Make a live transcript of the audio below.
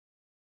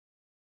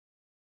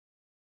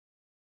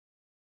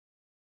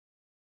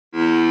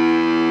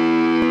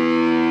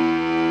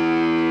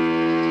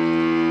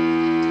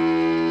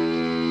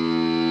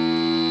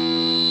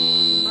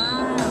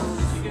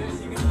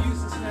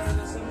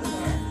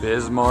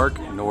Bismarck,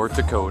 North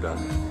Dakota.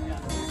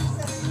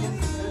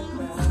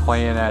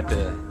 Playing at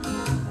the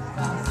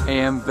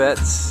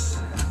AMVets.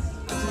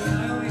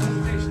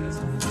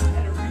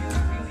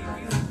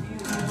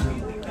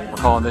 We're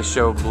calling this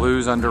show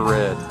Blues Under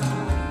Red.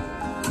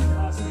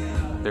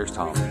 There's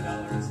Tom.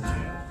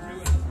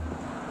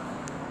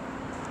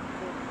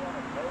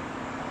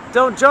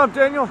 Don't jump,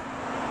 Daniel.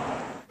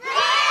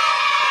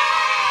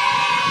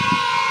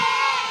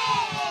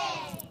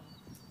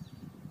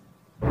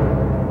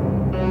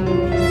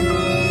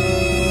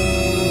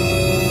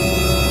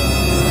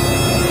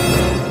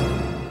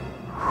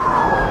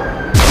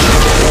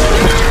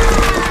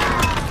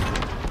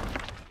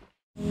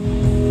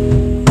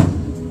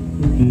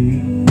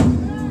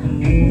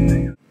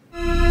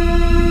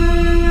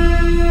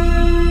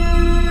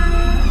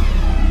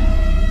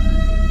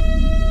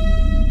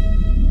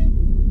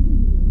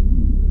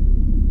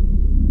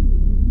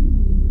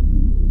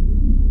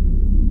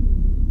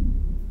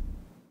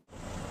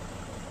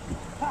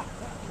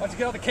 Why don't you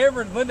get on the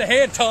camera and lend a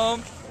hand,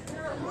 Tom?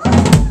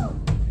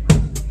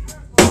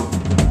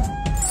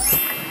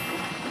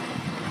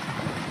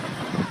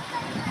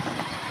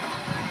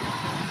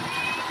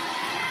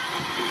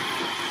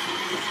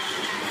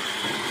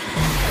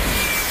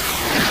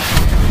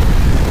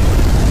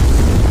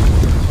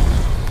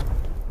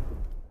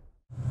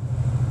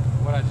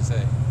 What did I just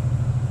say?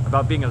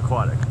 About being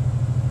aquatic.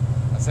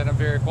 I said I'm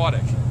very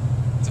aquatic.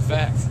 It's a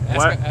fact.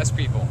 Ask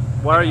people.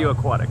 Why are you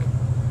aquatic?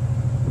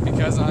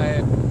 Because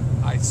I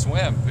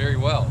swim very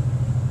well.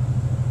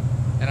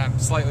 And I'm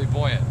slightly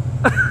buoyant.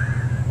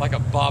 Like a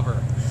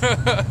bobber.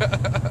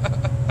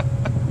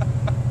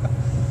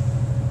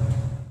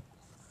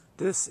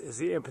 This is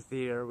the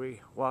amphitheater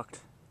we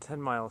walked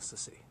 10 miles to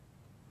see.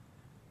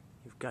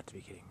 You've got to be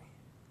kidding me.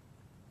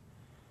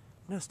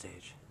 No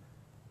stage.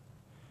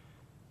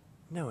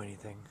 No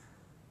anything.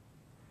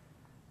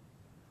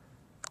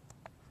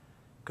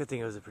 Good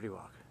thing it was a pretty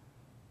walk.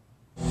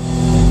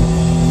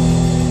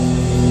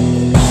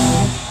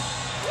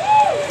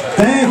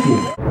 Thank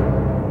you.